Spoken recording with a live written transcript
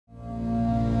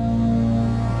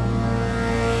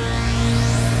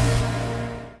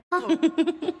Have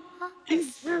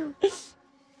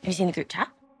you seen the group chat?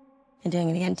 You're doing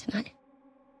it again tonight.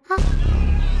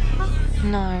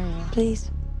 No.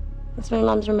 Please. It's my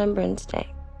mom's Remembrance Day.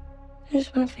 I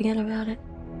just want to forget about it.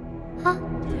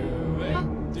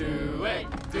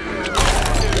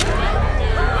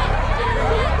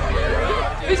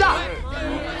 Who's up?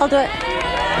 I'll do it.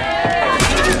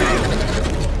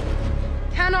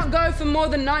 Cannot go for more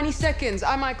than 90 seconds.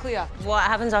 Am I clear? What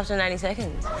happens after 90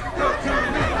 seconds?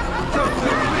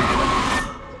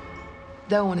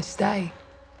 They'll want to stay.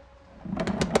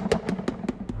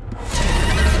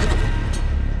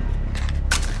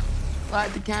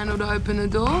 Light the candle to open the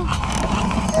door.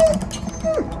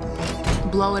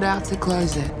 Blow it out to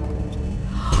close it.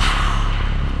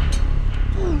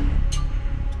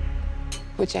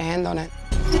 Put your hand on it.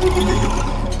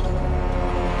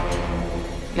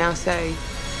 Now say,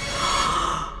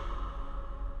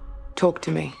 talk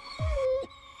to me.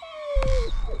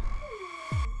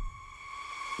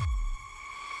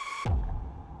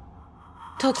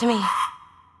 Talk to me.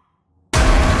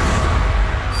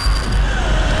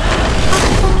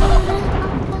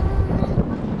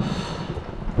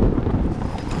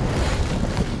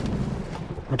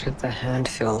 What did the hand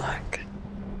feel like?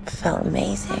 It felt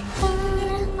amazing.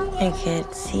 I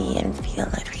could see and feel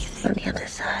everything on the other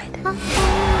side.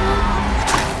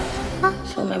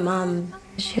 So my mom,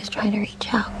 she was trying to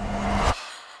reach out.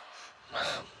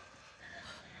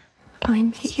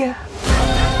 I'm here.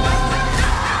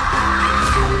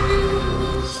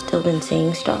 Still been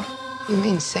seeing stuff. You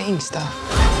mean saying stuff?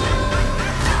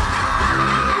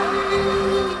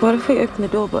 What if we opened the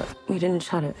door but we didn't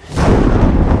shut it?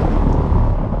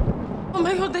 Oh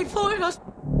my god, they followed us!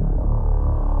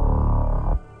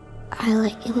 I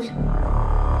like you.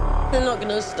 They're not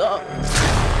gonna stop.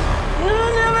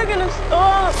 They're never gonna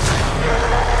stop!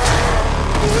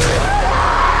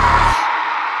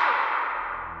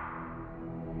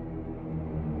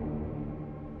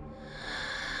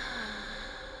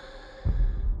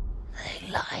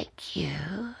 They like you.